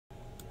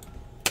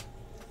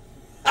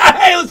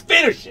Jones,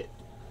 finish it.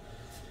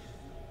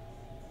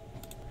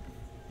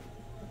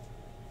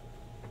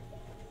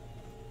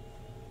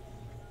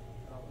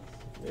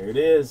 There it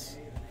is.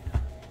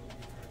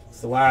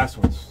 It's the last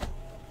one.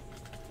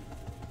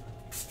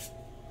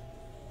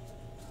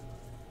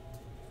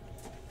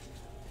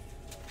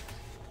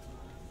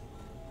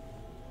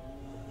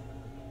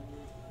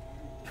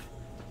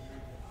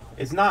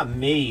 It's not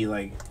me,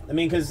 like, I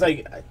mean, because,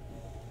 like, I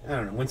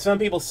don't know, when some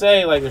people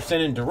say, like, they're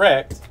sending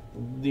direct,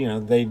 you know,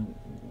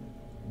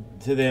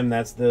 to them,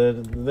 that's the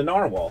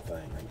narwhal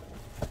thing.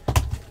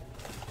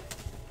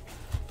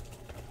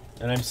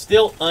 And I'm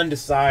still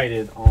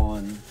undecided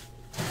on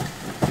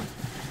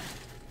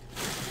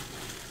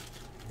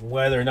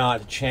whether or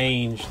not to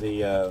change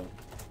the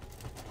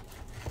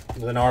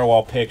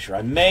narwhal picture.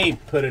 I may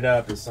put it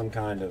up as some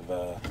kind of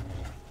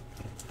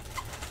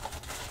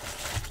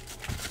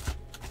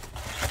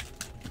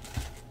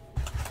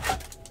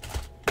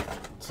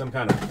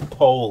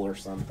poll or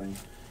something.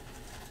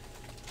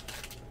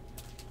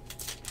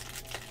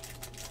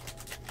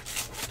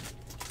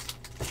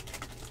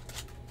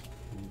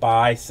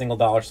 Buy single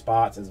dollar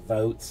spots as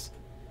votes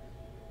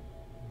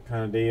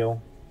kind of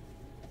deal.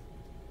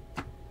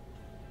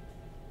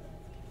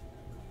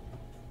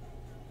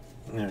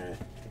 All right.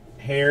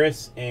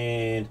 Harris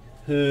and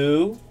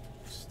who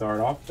start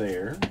off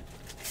there.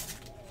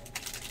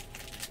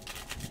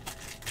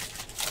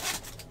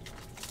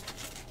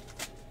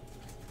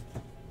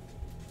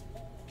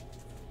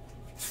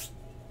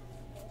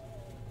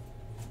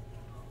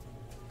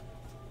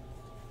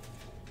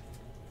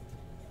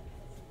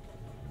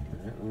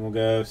 And we'll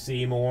go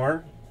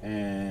Seymour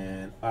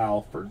and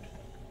Alford.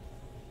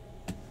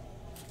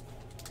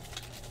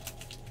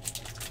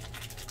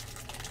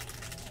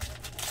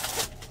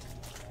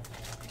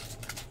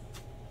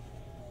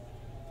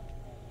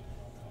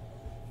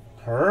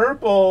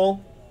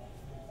 Purple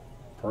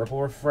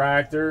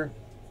refractor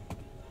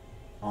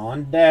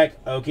on deck.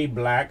 Okay,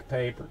 black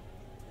paper.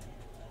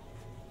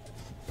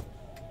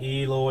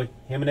 Eloy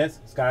Jimenez,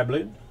 sky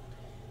blue,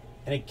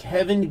 and a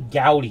Kevin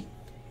Gowdy,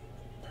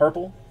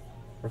 purple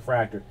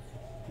refractor,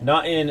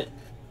 not in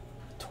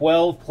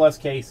 12 plus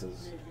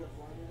cases.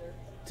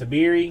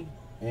 Tabiri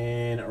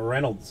and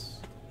Reynolds.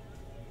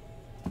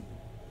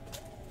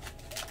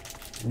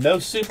 No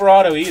super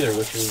auto either,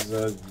 which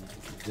is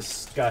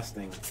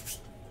disgusting.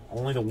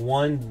 Only the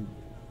one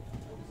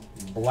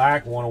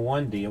black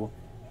 101 deal,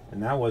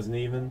 and that wasn't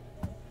even,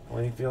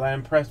 I didn't feel that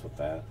impressed with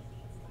that.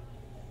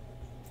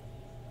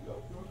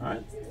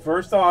 Alright,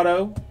 first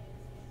auto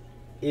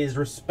is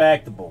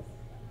respectable.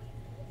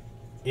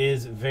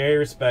 Is very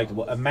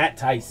respectable. A Matt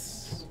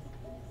Tice.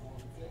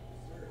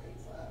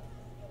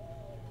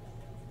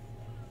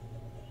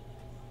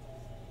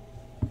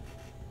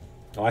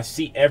 Oh, I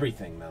see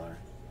everything, Miller.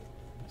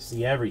 I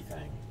see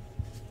everything.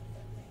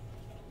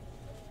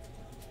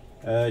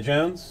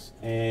 Jones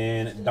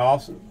and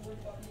Dawson.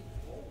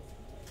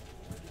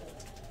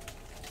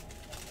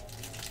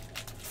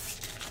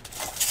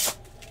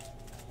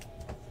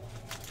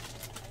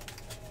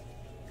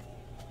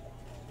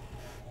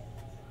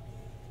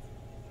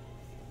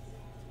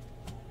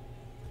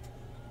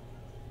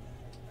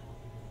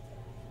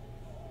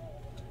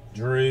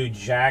 Drew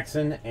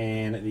Jackson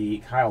and the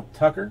Kyle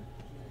Tucker.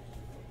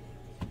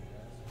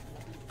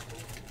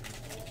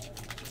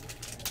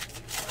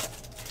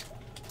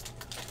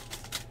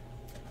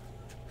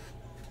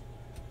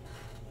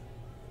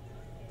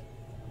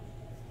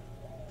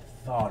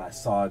 Thought I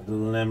saw a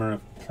glimmer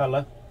of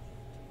color.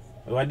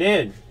 Oh, I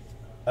did.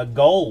 A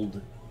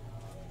gold.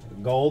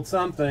 Gold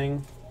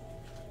something.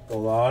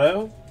 Gold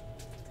auto.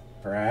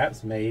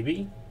 Perhaps,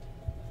 maybe.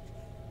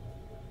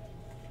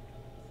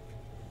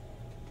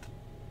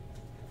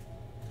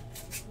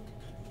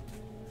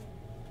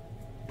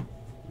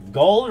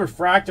 Gold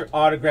refractor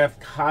autograph,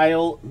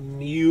 Kyle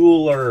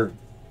Mueller.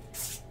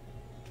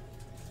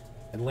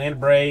 Atlanta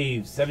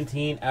Braves,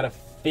 17 out of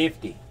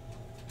 50.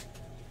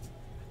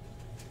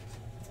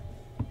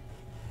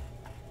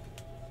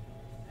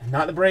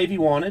 Not the Brave he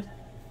wanted.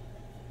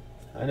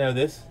 I know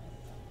this.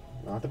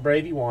 Not the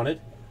Brave he wanted.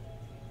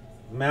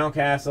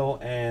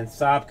 Mountcastle and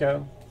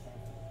Sopko.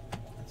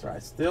 That's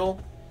right. Still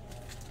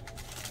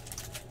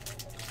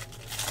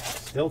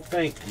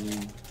think.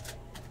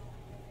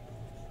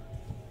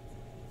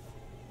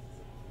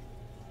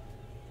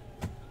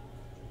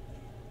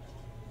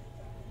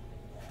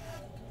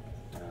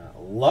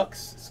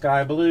 Lux,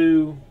 Sky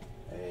Blue,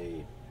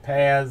 a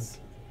Paz,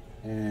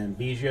 and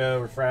Bijou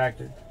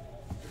refractor.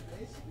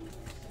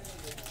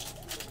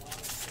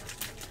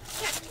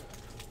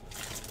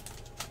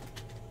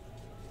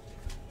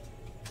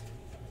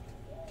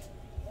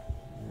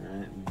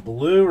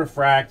 Blue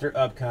refractor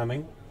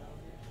upcoming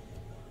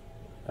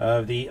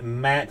of the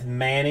Matt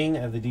Manning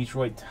of the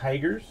Detroit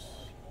Tigers.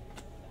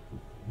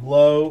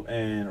 Lowe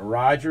and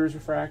Rogers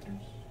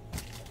refractors.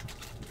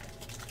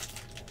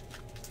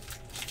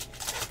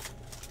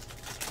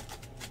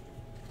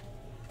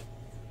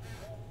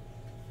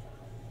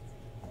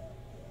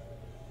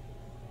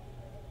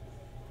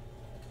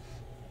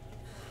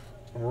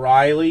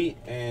 Riley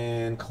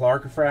and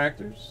Clark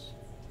refractors.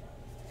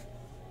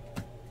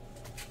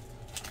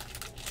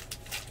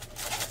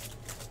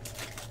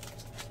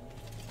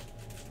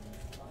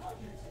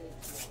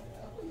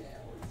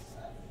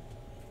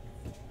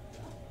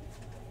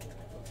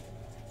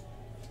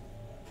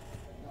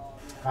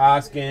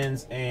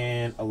 Hoskins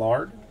and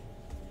Allard.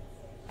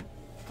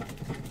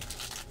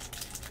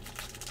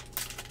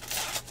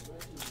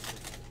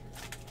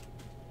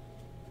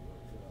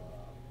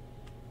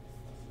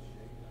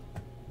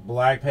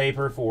 Black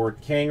paper for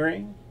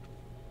Kangray.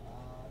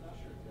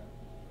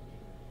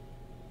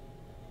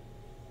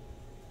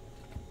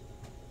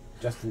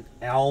 Justin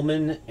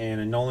Allman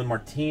and a Nolan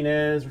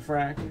Martinez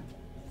refractor.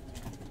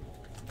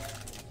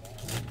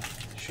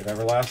 Should have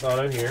our last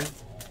auto here.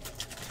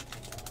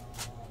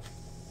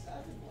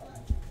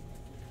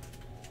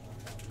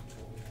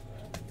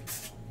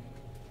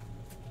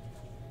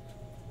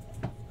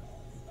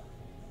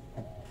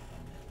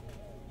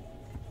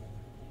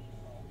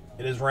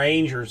 It is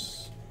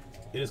Rangers.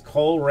 It is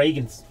Cole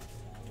Reagans.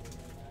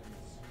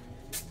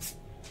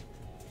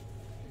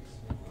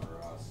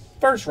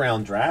 First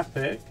round draft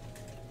pick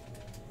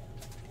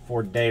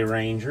for Day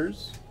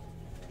Rangers.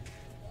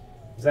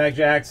 Zach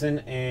Jackson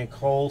and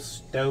Cole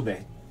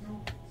Stobbe.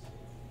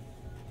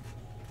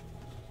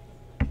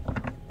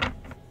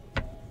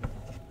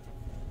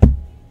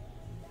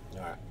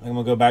 Alright, I'm going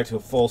to go back to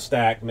a full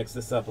stack, mix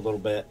this up a little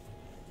bit.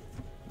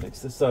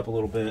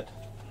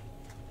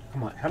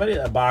 Come on, how about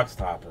a box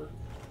topper?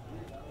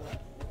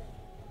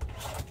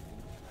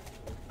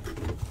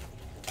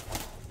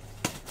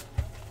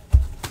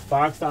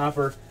 Box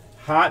topper,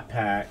 hot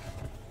pack,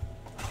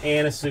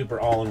 and a super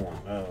all in one.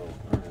 Oh, all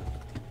right.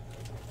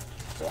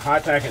 So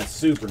hot pack and a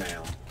super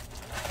now.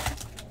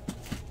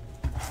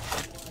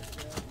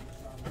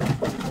 I'm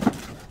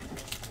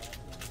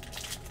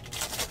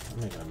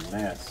making a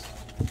mess.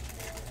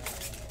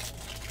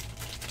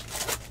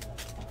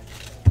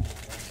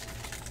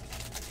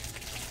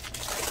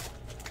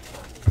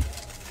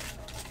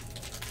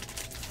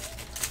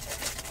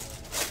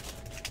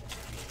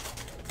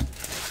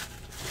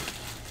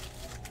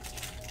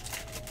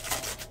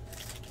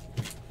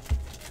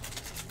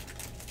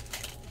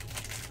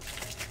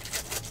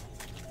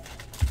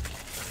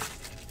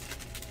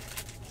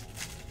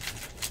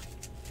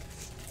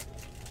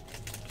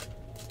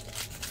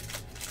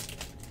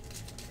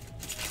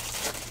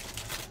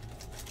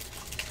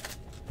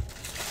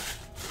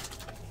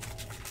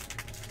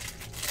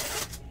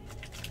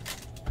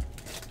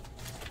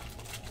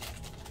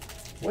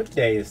 What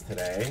day is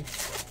today?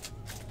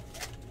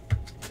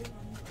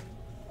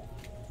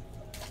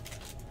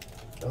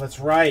 Oh, that's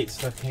right.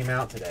 Stuff came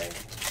out today.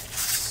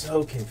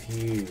 So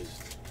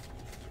confused.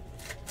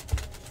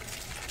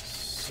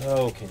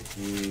 So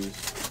confused.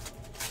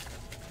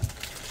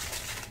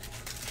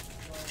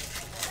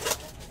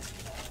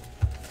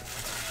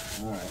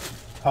 All right.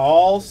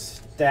 Tall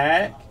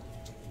stack.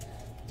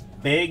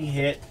 Big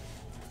hit.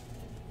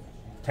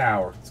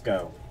 Tower. Let's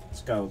go.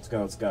 Let's go. Let's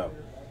go. Let's go.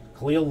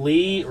 Khalil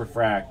Lee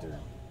refractor.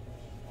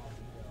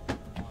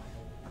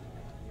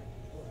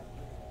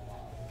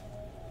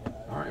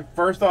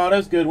 First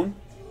auto's good one.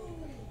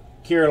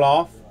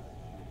 Kirilloff.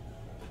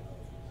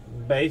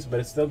 Base,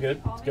 but it's still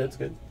good. It's good. It's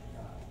good.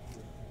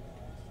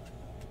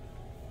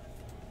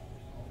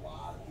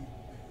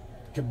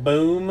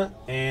 Kaboom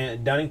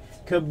and Dunning.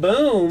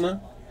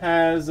 Kaboom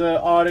has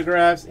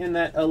autographs in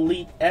that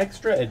Elite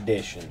Extra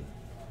edition.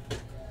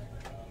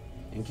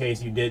 In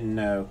case you didn't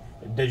know.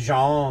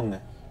 DeJong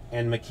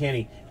and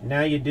McKinney.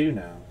 Now you do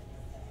know.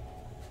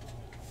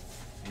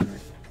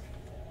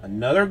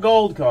 Another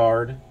gold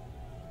card.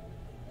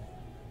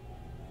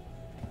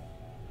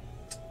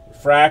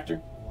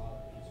 Refractor.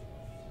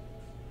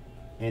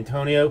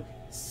 Antonio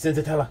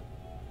Senzatella.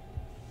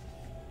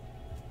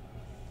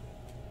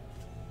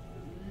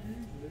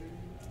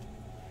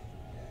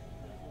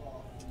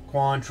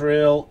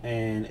 Quantrill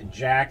and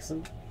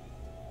Jackson.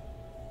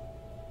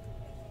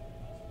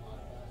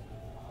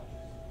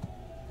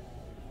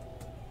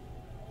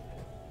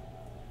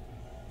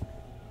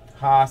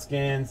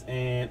 Hoskins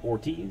and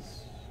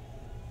Ortiz.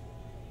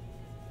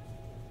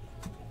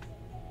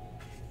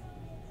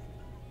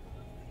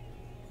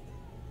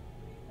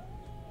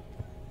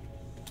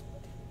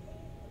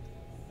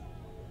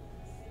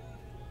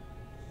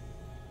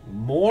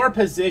 More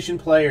position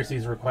players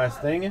he's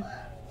requesting.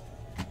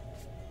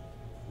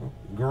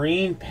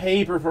 Green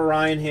paper for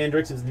Ryan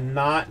Hendricks is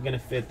not going to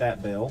fit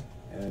that bill,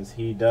 as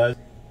he does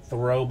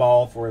throw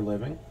ball for a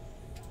living.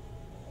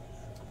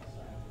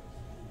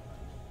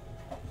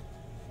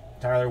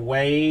 Tyler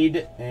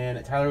Wade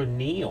and Tyler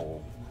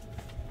O'Neill.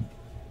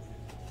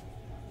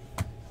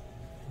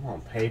 Come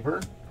on,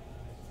 paper.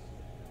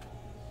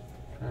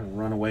 Trying to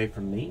run away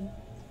from me.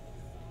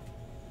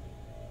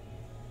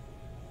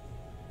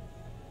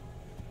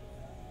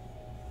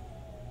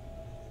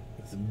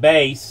 It's a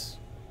base,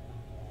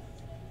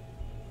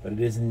 but it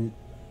isn't.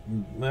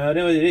 Well,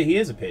 no, he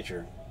is a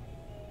pitcher.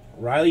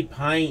 Riley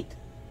Pint.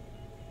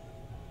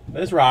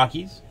 But it's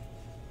Rockies.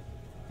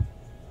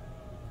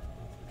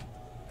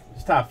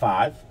 It's top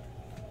five.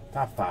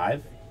 Top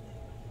five.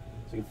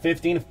 So you get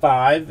 15 to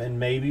 5 and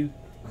maybe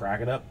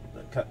crack it up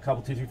a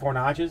couple, 2, 3, 4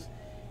 notches.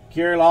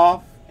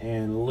 Kirilloff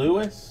and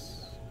Lewis.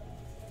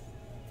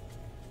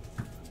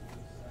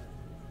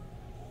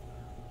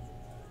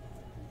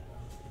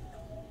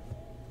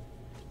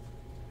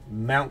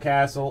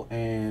 Mountcastle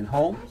and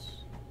Holmes.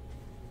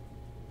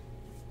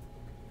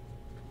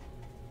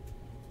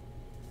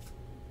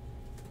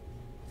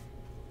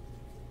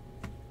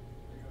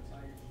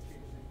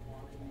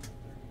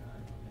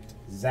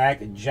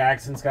 Zach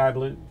Jackson, Sky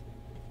Blue.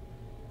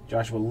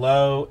 Joshua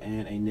Lowe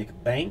and a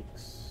Nick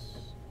Banks.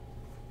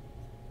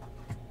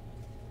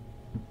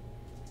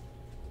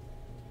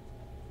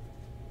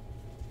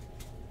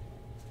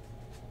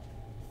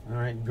 All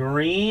right,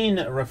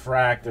 green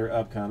refractor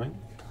upcoming.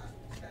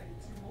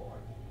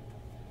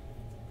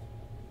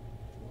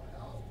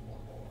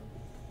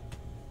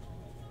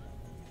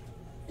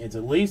 It's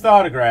at least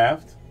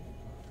autographed.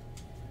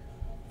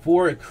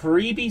 For a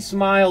creepy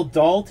smile,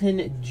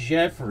 Dalton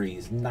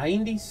Jeffries,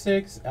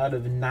 96 out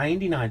of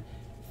 99.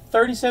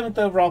 37th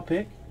overall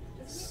pick.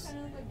 Doesn't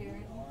he kind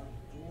of look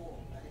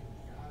like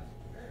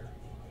Darren?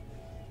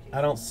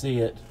 I don't see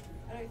it.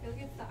 I don't feel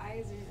like it's the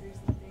eyes or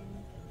something.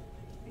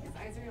 Like his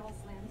eyes are all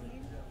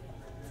slanty.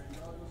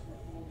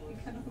 He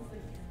kind of looks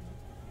like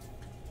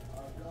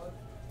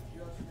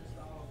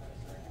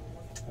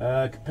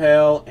Darren.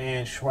 Capel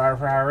and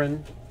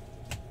Schweiren.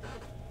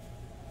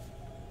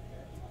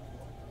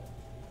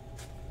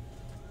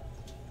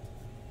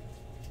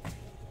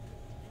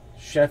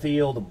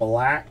 Sheffield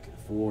Black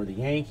for the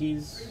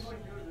Yankees.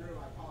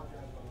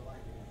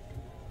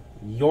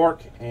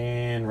 York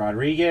and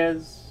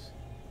Rodriguez.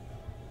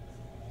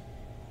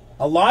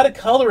 A lot of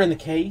color in the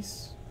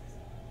case.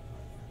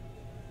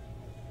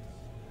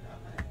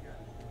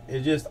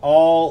 It's just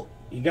all,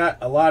 you got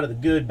a lot of the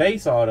good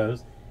base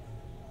autos.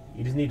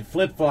 You just need to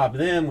flip-flop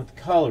them with the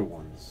color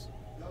ones.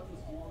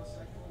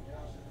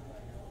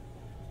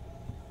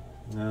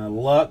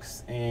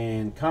 Lux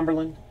and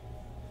Cumberland.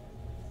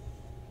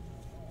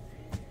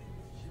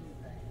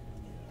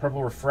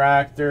 Purple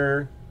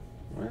refractor.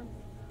 Well,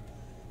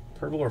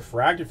 purple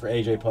refractor for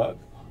AJ Pug.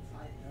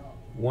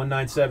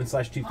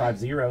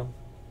 197/250.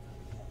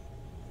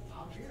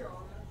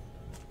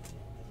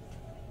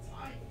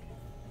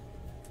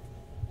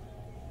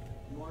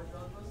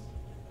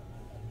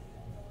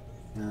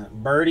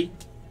 Birdie,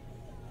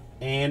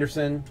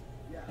 Anderson,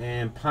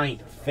 and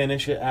Pint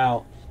finish it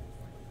out.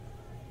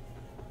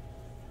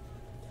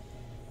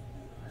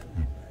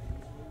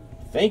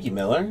 Thank you,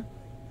 Miller.